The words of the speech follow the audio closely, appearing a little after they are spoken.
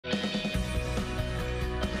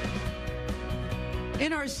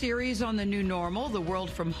In our series on the new normal, the world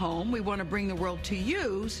from home, we want to bring the world to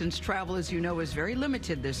you since travel, as you know, is very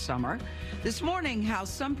limited this summer. This morning, how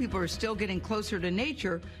some people are still getting closer to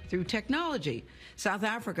nature through technology. South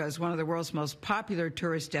Africa is one of the world's most popular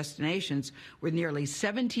tourist destinations with nearly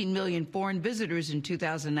 17 million foreign visitors in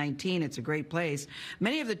 2019. It's a great place.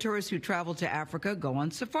 Many of the tourists who travel to Africa go on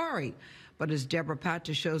safari. But as Debora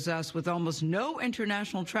Patta shows us, with almost no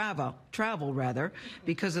international travel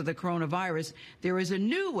because of the coronavirus, there is a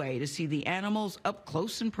new way to see the animals up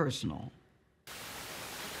close and personal.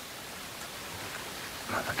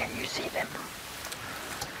 Mother, can you see them?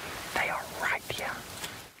 They are right here.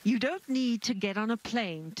 You don't need to get on a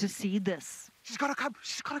plane to see this. She's got a cub.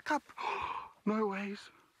 She's got a cub. No ways.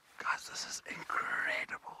 Guys, this is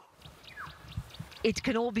incredible. It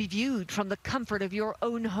can all be viewed from the comfort of your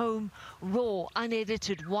own home, raw,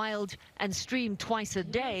 unedited, wild, and streamed twice a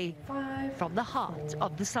day from the heart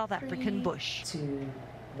of the South African bush. 3, 2,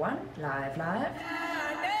 1, live.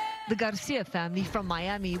 The Garcia family from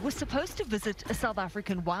Miami was supposed to visit a South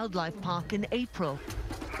African wildlife park in April.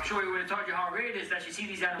 I'm sure we would have told you how rare it is that you see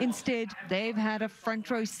these animals. Instead, they've had a front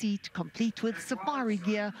row seat complete with safari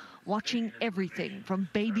gear, watching everything from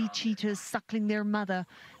baby cheetahs suckling their mother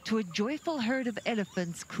to a joyful herd of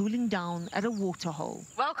elephants cooling down at a waterhole.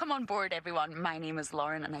 Welcome on board, everyone. My name is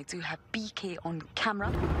Lauren, and I do have BK on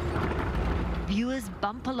camera. Viewers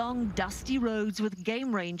bump along dusty roads with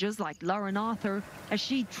game rangers like Lauren Arthur as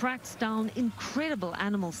she tracks down incredible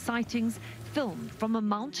animal sightings filmed from a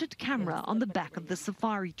mounted camera on the back of the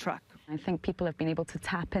safari truck. I think people have been able to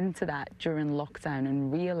tap into that during lockdown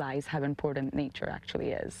and realize how important nature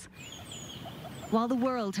actually is. While the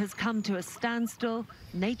world has come to a standstill,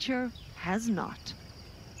 nature has not.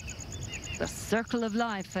 The circle of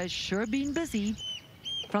life has sure been busy,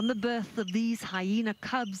 from the birth of these hyena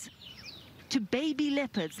cubs to baby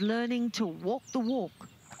leopards learning to walk the walk,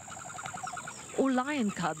 or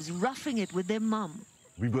lion cubs roughing it with their mum.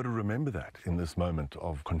 We've got to remember that in this moment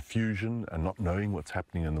of confusion and not knowing what's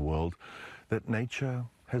happening in the world, that nature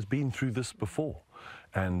has been through this before,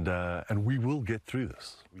 and we will get through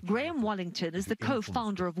this. Graham Wallington is the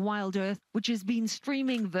co-founder of WildEarth, which has been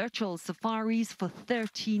streaming virtual safaris for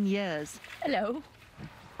 13 years. Hello.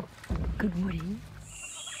 Good morning.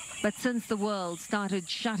 But since the world started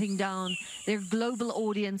shutting down, their global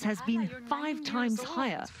audience has been 5 times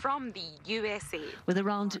higher, From the USA. with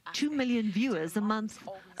around 2 million viewers a month,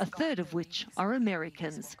 a third of which are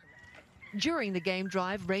Americans. During the game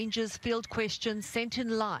drive, rangers field questions sent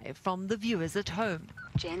in live from the viewers at home.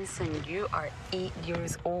 Jensen, you are 8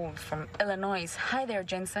 years old from Illinois. Hi there,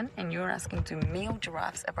 Jensen. And you're asking, do male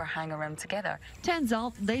giraffes ever hang around together? Turns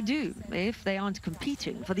out they do, if they aren't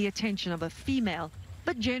competing for the attention of a female.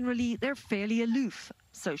 But generally, they're fairly aloof.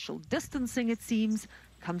 Social distancing, it seems,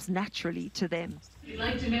 comes naturally to them. We'd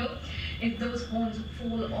like to know if those horns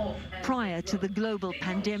fall off. Prior to the global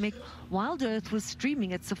pandemic, WildEarth was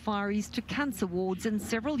streaming its safaris to cancer wards in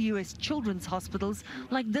several U.S. children's hospitals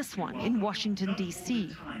like this one in Washington, D.C.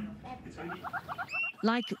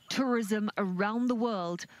 Like tourism around the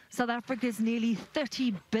world, South Africa's nearly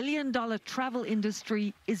 $30 billion travel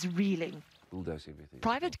industry is reeling.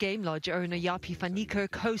 Private game lodge owner Yapi van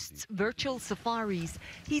Niekerk hosts virtual safaris.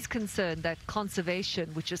 He's concerned that conservation,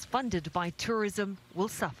 which is funded by tourism, will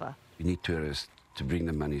suffer. We need tourists to bring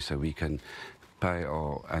the money so we can pay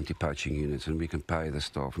our anti-poaching units and we can pay the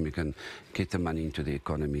staff and we can get the money into the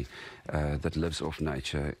economy that lives off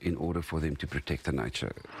nature in order for them to protect the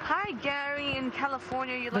nature. Hi, Gary in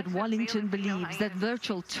California. But Wallington believes that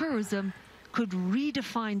virtual tourism could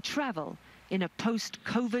redefine travel in a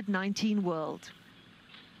post-COVID-19 world.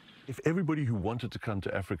 If everybody who wanted to come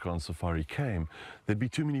to Africa on safari came, there'd be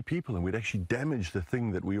too many people and we'd actually damage the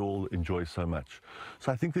thing that we all enjoy so much.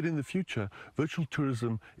 So I think that in the future, virtual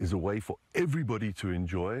tourism is a way for everybody to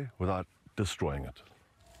enjoy without destroying it.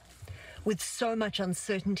 With so much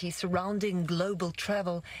uncertainty surrounding global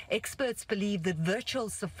travel, experts believe that virtual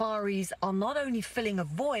safaris are not only filling a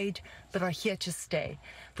void, but are here to stay.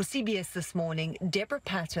 For CBS This Morning, Debora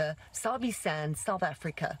Patta, Sabi Sand, South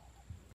Africa.